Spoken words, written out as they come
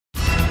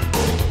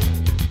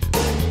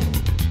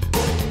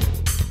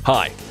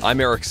Hi, I'm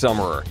Eric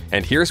Summerer,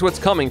 and here's what's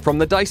coming from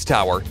the Dice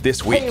Tower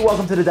this week. Hey,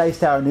 welcome to the Dice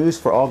Tower News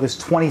for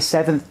August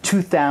 27th,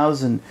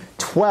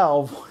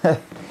 2012.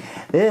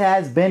 It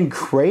has been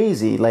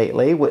crazy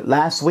lately.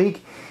 Last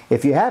week,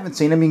 if you haven't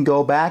seen them, you can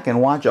go back and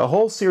watch a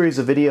whole series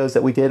of videos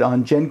that we did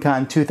on Gen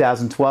Con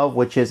 2012,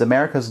 which is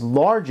America's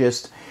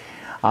largest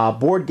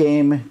board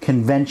game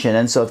convention.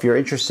 And so if you're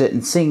interested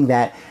in seeing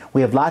that, we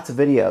have lots of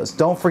videos.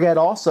 Don't forget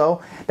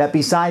also that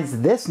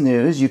besides this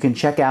news, you can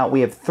check out,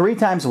 we have 3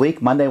 times a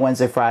week, Monday,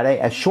 Wednesday, Friday,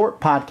 a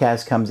short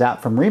podcast comes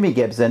out from Remy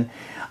Gibson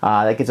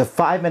that gets a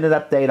 5-minute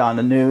update on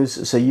the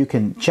news. So you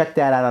can check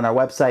that out on our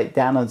website,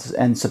 download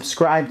and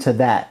subscribe to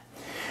that.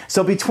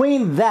 So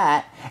between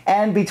that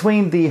and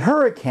between the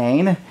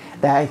hurricane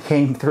that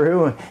came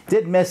through,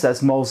 did miss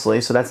us mostly,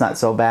 so that's not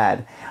so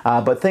bad.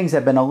 But things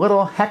have been a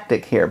little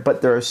hectic here,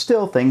 but there are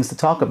still things to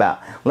talk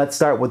about. Let's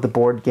start with the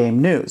board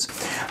game news.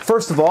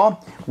 First of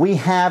all, we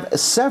have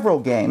several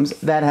games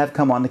that have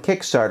come on the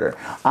Kickstarter.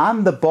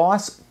 I'm the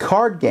Boss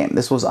card game.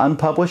 This was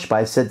unpublished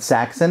by Sid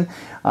Saxon,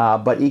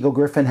 but Eagle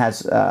Griffin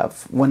has,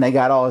 when they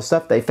got all this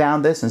stuff, they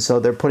found this, and so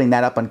they're putting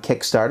that up on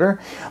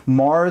Kickstarter.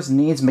 Mars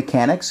Needs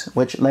Mechanics,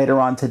 which later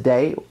on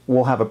today,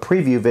 we'll have a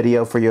preview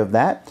video for you of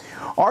that.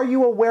 Are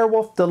You a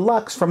Werewolf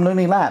Deluxe from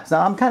Looney Labs?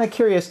 Now, I'm kind of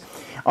curious.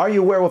 Are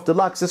You a Werewolf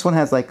Deluxe? This one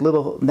has like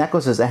little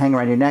necklaces that hang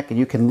around your neck and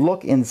you can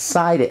look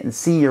inside it and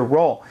see your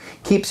roll.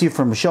 Keeps you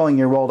from showing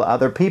your roll to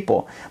other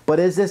people. But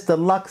is this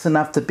deluxe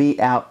enough to beat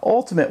out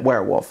Ultimate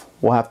Werewolf?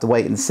 We'll have to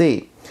wait and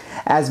see.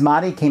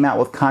 Asmodee came out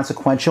with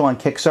Consequential on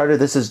Kickstarter.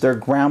 This is their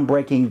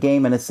groundbreaking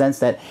game in a sense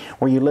that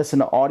where you listen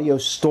to audio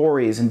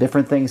stories and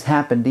different things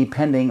happen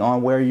depending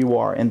on where you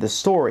are in the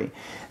story.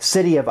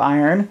 City of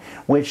Iron,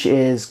 which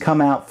is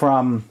come out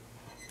from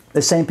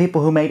the same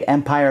people who made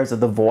Empires of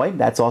the Void.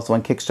 That's also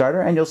on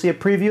Kickstarter, and you'll see a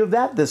preview of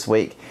that this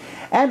week.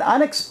 And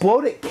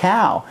Unexploded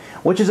Cow,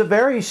 which is a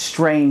very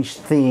strange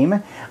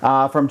theme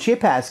from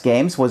Chiapas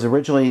Games, was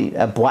originally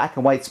a black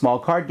and white small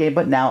card game,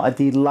 but now a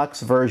deluxe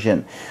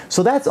version.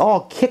 So that's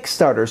all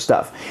Kickstarter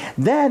stuff.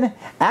 Then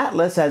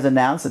Atlas has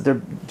announced that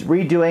they're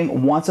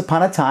redoing Once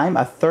Upon a Time.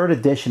 A 3rd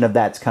edition of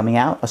that's coming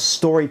out, a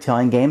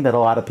storytelling game that a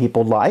lot of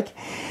people like.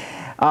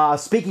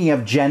 Speaking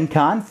of Gen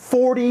Con,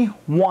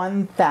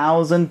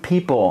 41,000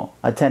 people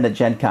attended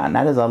Gen Con.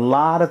 That is a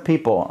lot of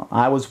people.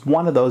 I was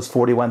one of those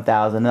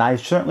 41,000, and I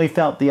certainly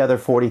felt the other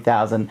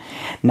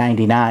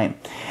 40,099.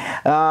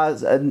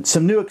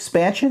 Some new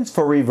expansions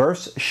for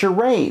Reverse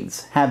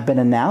Charades have been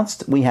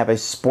announced. We have a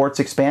sports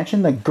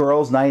expansion, the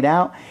Girls' Night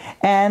Out,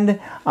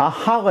 and a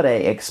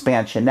holiday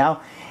expansion.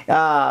 Now,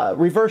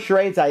 Reverse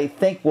Charades, I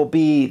think, will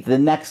be the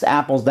next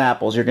apples to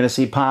apples. You're going to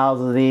see piles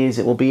of these.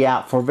 It will be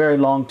out for a very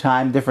long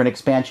time. Different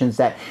expansions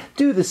that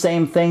do the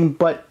same thing,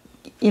 but,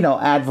 you know,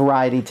 add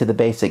variety to the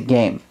basic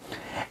game.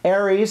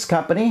 Ares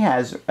Company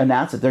has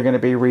announced that they're going to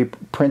be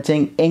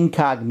reprinting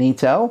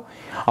Incognito.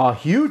 A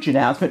huge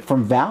announcement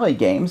from Valley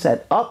Games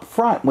at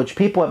Upfront, which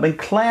people have been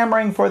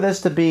clamoring for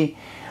this to be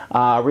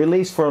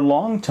released for a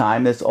long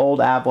time, this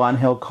old Avalon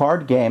Hill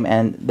card game,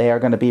 and they are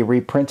going to be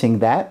reprinting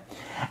that.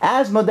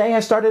 Asmodee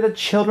has started a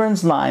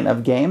children's line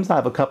of games. I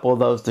have a couple of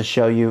those to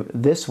show you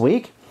this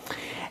week.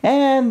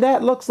 And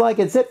that looks like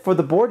it's it for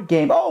the board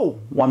game. Oh,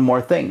 one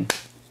more thing.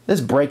 This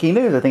is breaking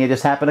news. I think it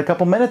just happened a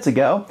couple minutes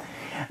ago.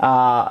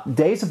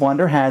 Days of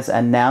Wonder has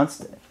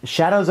announced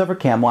Shadows over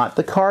Camelot,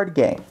 the card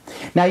game.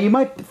 Now, you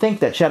might think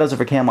that Shadows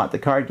over Camelot, the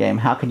card game,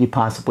 how could you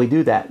possibly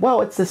do that?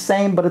 Well, it's the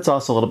same, but it's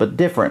also a little bit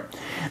different.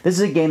 This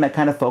is a game that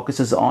kind of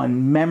focuses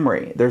on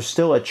memory. There's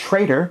still a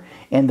traitor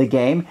in the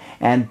game,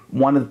 and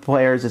one of the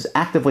players is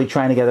actively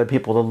trying to get other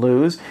people to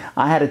lose.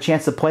 I had a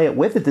chance to play it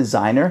with a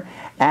designer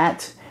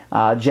at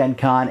Gen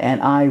Con,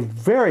 and I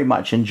very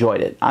much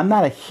enjoyed it. I'm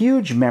not a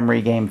huge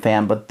memory game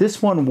fan, but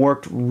this one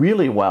worked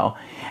really well,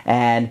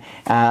 and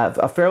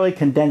a fairly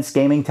condensed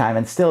gaming time,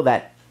 and still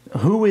that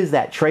who is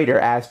that traitor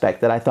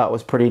aspect that I thought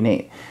was pretty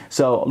neat.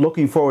 So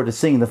looking forward to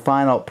seeing the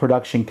final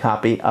production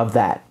copy of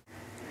that.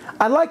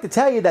 I'd like to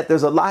tell you that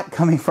there's a lot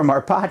coming from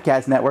our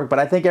podcast network, but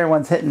I think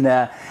everyone's hitting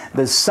the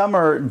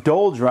summer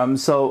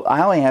doldrums, so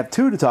I only have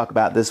 2 to talk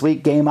about this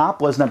week.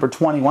 Gameopolis number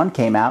 21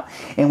 came out,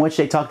 in which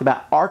they talked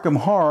about Arkham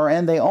Horror,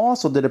 and they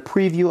also did a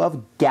preview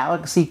of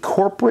Galaxy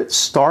Corporate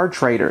Star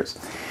Traders.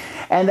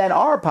 And then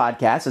our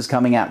podcast is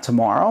coming out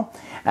tomorrow.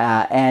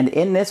 And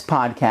in this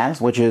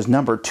podcast, which is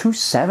number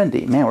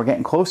 270, man, we're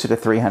getting closer to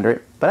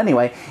 300. But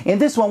anyway, in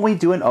this one, we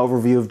do an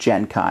overview of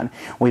Gen Con.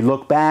 We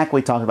look back,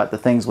 we talk about the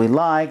things we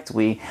liked.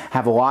 We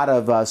have a lot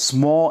of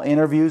small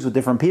interviews with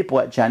different people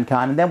at Gen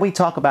Con. And then we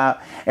talk about,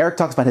 Eric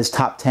talks about his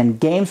top 10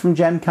 games from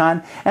Gen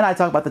Con. And I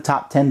talk about the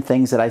top 10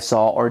 things that I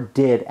saw or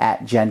did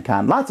at Gen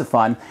Con. Lots of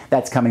fun.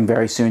 That's coming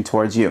very soon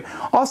towards you.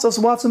 Also,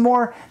 so we'll have some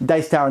more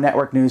Dice Tower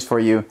Network news for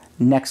you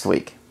next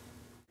week.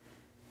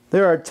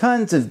 There are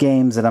tons of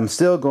games that I'm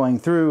still going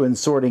through and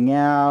sorting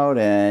out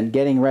and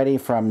getting ready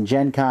from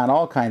Gen Con,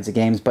 all kinds of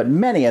games, but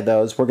many of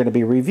those we're going to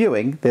be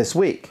reviewing this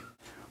week.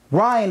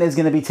 Ryan is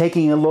going to be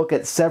taking a look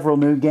at several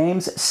new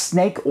games.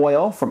 Snake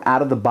Oil from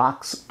Out of the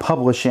Box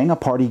Publishing, a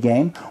party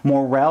game.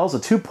 Morels, a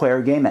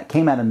 2-player game that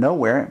came out of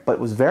nowhere but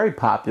was very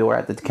popular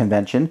at the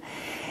convention.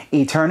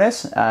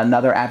 Eternus,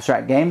 another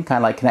abstract game, kind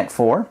of like Connect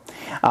 4.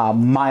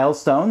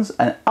 Milestones,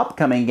 an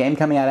upcoming game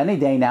coming out any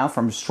day now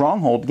from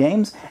Stronghold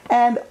Games.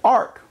 And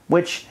Ark,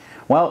 which,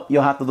 well,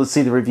 you'll have to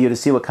see the review to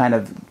see what kind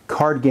of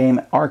card game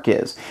Ark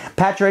is.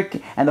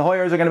 Patrick and the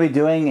Hoyers are going to be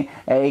doing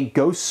a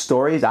Ghost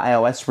Stories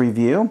iOS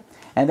review.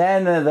 And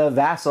then the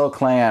Vasel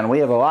clan. We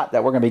have a lot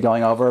that we're going to be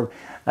going over.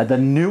 The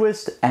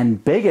newest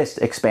and biggest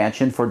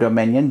expansion for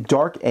Dominion,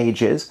 Dark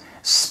Ages,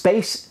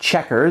 Space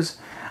Checkers,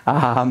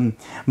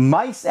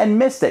 Mice and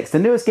Mystics, the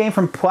newest game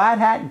from Plaid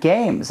Hat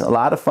Games. A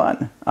lot of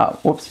fun. Oh,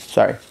 whoops,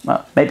 sorry.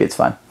 Maybe it's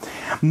fun.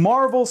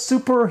 Marvel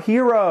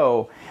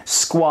Superhero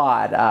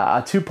Squad,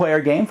 a 2-player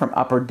game from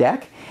Upper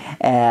Deck.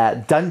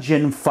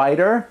 Dungeon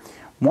Fighter,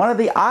 one of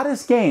the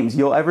oddest games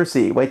you'll ever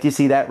see. Wait till you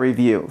see that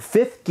review.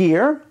 Fifth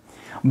Gear.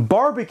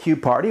 Barbecue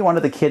Party, one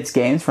of the kids'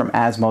 games from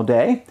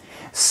Asmodee.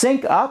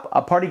 Sync Up,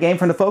 a party game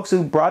from the folks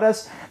who brought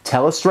us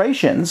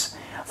Telestrations.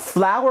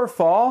 Flower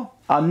Fall,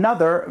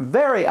 another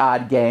very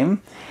odd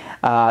game.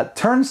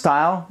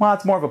 Turnstile, well,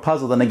 it's more of a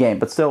puzzle than a game,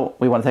 but still,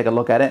 we want to take a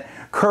look at it.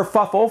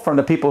 Kerfuffle, from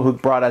the people who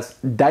brought us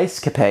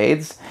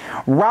Dicecapades.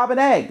 Robin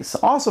Eggs,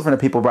 also from the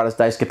people who brought us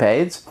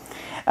Dicecapades.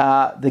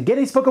 The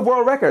Guinness Book of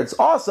World Records,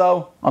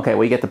 also, okay,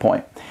 we get the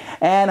point.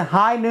 And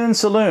High Noon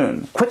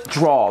Saloon, Quick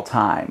Draw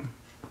Time.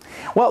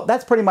 Well,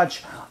 that's pretty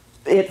much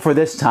it for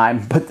this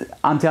time, but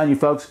I'm telling you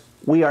folks,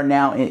 we are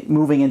now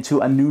moving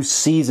into a new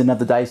season of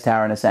the Dice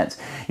Tower in a sense.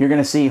 You're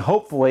going to see,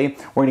 hopefully,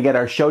 we're going to get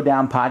our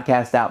Showdown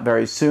podcast out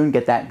very soon,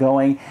 get that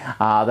going.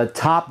 The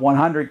top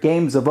 100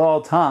 games of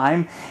all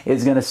time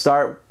is going to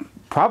start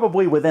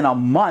probably within a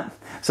month.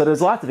 So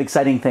there's lots of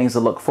exciting things to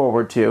look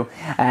forward to.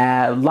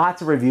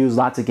 Lots of reviews,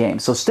 lots of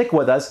games. So stick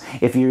with us.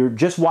 If you're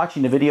just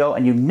watching the video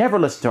and you've never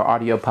listened to our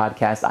audio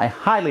podcast, I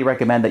highly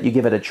recommend that you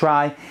give it a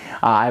try.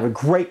 I have a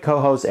great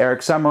co-host,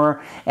 Eric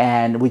Summerer,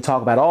 and we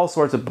talk about all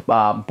sorts of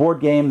board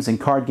games and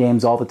card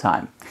games all the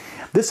time.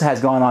 This has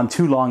gone on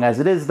too long as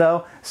it is,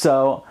 though.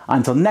 So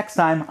until next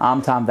time,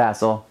 I'm Tom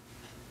Vasel.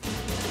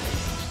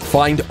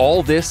 Find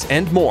all this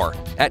and more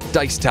at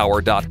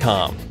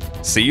Dicetower.com.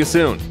 See you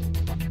soon.